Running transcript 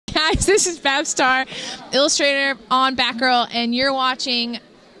guys, this is Tarr, illustrator on Batgirl, and you're watching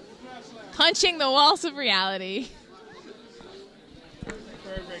Punching the Walls of Reality.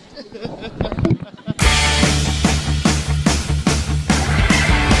 Perfect.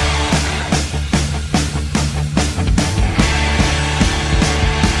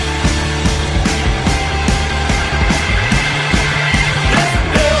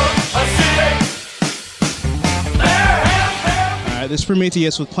 This is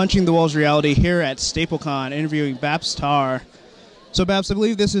Prometheus with Punching the Walls Reality here at StapleCon, interviewing Tarr. So, Babs, I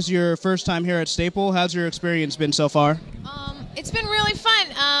believe this is your first time here at Staple. How's your experience been so far? It's been really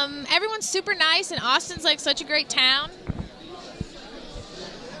fun. Everyone's super nice, and Austin's like such a great town.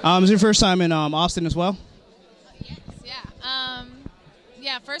 Is it your first time in Austin as well? Yes, yeah.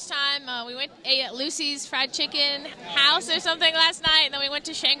 Yeah, first time. We ate at Lucy's Fried Chicken House or something last night, and then we went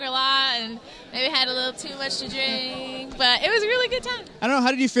to Shangri-La and maybe had a little too much to drink, but it was a really good time. I don't know, how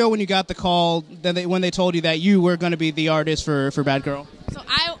did you feel when you got the call when they told you that you were going to be the artist for Batgirl? So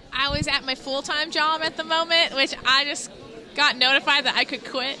I was at my full-time job at the moment, which I just got notified that I could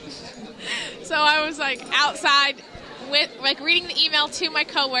quit. So I was like outside with reading the email to my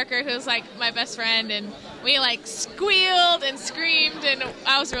coworker, who's like my best friend, and we like squealed and screamed, and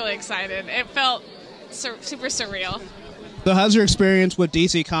I was really excited. It felt super surreal. So how's your experience with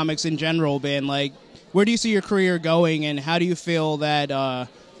DC Comics in general been? Like, where do you see your career going, and how do you feel that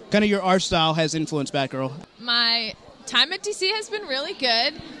kind of your art style has influenced Batgirl? My time at DC has been really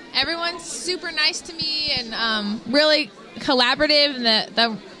good. Everyone's super nice to me and really collaborative, and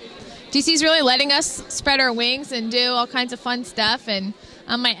the DC's really letting us spread our wings and do all kinds of fun stuff, and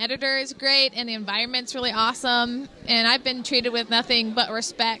my editor is great, and the environment's really awesome, and I've been treated with nothing but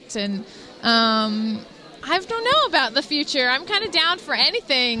respect, and I don't know about the future. I'm kind of down for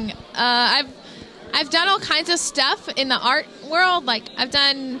anything. I've done all kinds of stuff in the art world. Like, I've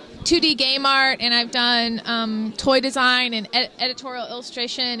done 2D game art, and I've done toy design and editorial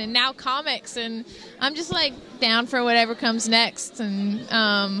illustration, and now comics, and I'm just like down for whatever comes next, and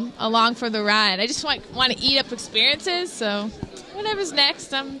along for the ride. I just want to eat up experiences, so whatever's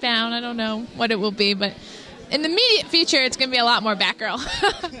next, I'm down. I don't know what it will be, but in the immediate future, it's going to be a lot more Batgirl.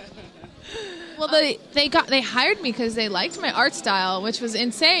 Well, they hired me because they liked my art style, which was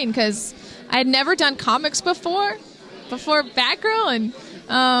insane because I had never done comics before Batgirl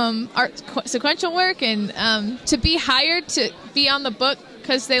and art sequential work, and to be hired to be on the book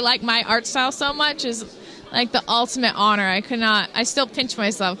because they like my art style so much is like the ultimate honor. I still pinch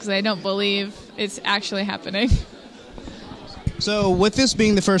myself because I don't believe it's actually happening. So with this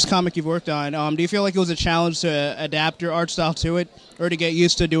being the first comic you've worked on, do you feel like it was a challenge to adapt your art style to it, or to get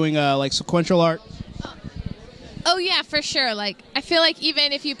used to doing like sequential art? Oh yeah, for sure. Like, I feel like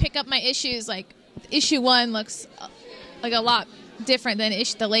even if you pick up my issues, like issue 1 looks like a lot different than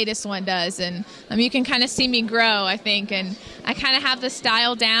the latest one does, and you can kind of see me grow, I think, and I kind of have the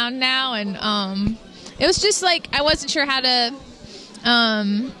style down now, and it was just like I wasn't sure how to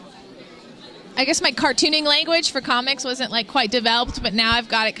I guess my cartooning language for comics wasn't like quite developed, but now I've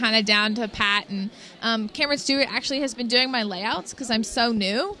got it kind of down to pat, and Cameron Stewart actually has been doing my layouts because I'm so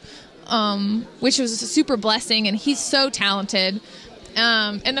new, which was a super blessing, and he's so talented,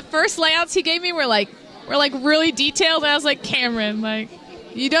 and the first layouts he gave me were like really detailed, and I was like, Cameron, like,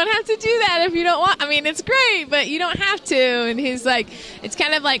 you don't have to do that if you don't want. I mean, it's great, but you don't have to. And he's like, it's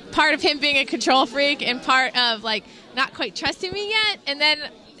kind of like part of him being a control freak and part of like not quite trusting me yet. And then,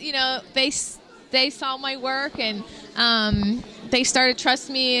 you know, they saw my work, and they started to trust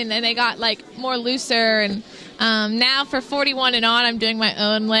me, and then they got like more looser. And now for 41 and on, I'm doing my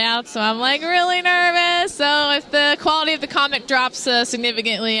own layout, so I'm like really nervous. So if the quality of the comic drops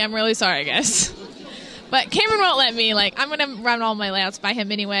significantly, I'm really sorry, guys. But Cameron won't let me. Like, I'm going to run all my layouts by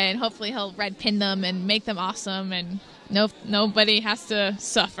him anyway, and hopefully he'll red pin them and make them awesome, and nobody has to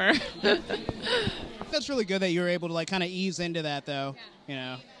suffer. That's really good that you were able to like kind of ease into that, though. Yeah. You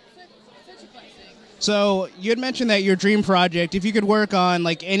know. Such a blessing. So you had mentioned that your dream project, if you could work on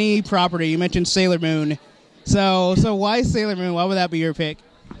like any property, you mentioned Sailor Moon. So why Sailor Moon? Why would that be your pick?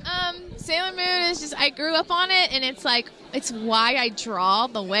 Sailor Moon is just, I grew up on it, and it's like, it's why I draw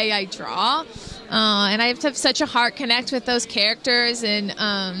the way I draw. And I have such a heart connect with those characters, and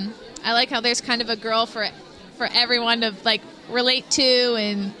I like how there's kind of a girl for everyone to like relate to,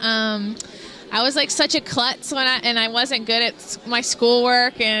 and I was like such a klutz and I wasn't good at my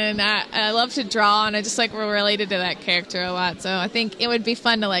schoolwork, and I love to draw, and I just like related to that character a lot. So I think it would be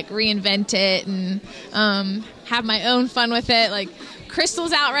fun to like reinvent it and have my own fun with it. Like,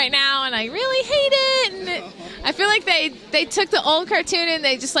 Crystal's out right now, and I really hate it, and I feel like they took the old cartoon and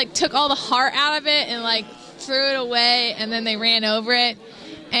they just like took all the heart out of it and like threw it away, and then they ran over it.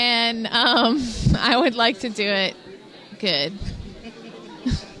 and I would like to do it good.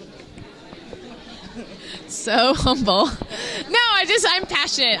 So humble. No, I'm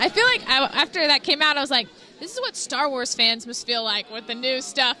passionate. I feel like after that came out, I was like, this is what Star Wars fans must feel like with the new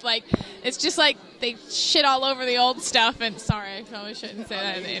stuff. Like, it's just like they shit all over the old stuff. And sorry, I probably shouldn't say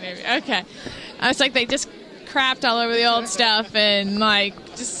that in the interview. Okay. I was like, they just crapped all over the old stuff and, like,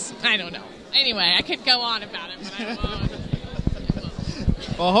 just, I don't know. Anyway, I could go on about it, but I won't.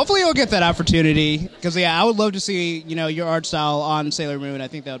 Well, hopefully you'll get that opportunity, because, yeah, I would love to see, your art style on Sailor Moon. I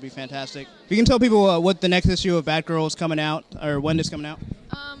think that would be fantastic. If you can tell people what the next issue of Batgirl is coming out, or when it's coming out.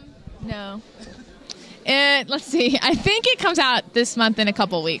 No. Let's see. I think it comes out this month in a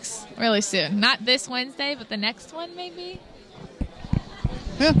couple weeks, really soon. Not this Wednesday, but the next one, maybe.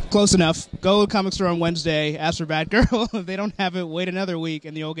 Yeah, close enough. Go to the comic store on Wednesday, ask for Batgirl. If they don't have it, wait another week,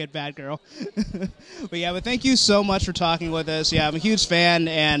 and you'll get Batgirl. But thank you so much for talking with us. Yeah, I'm a huge fan,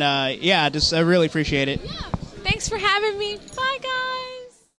 and I really appreciate it. Yeah, thanks for having me. Bye, guys.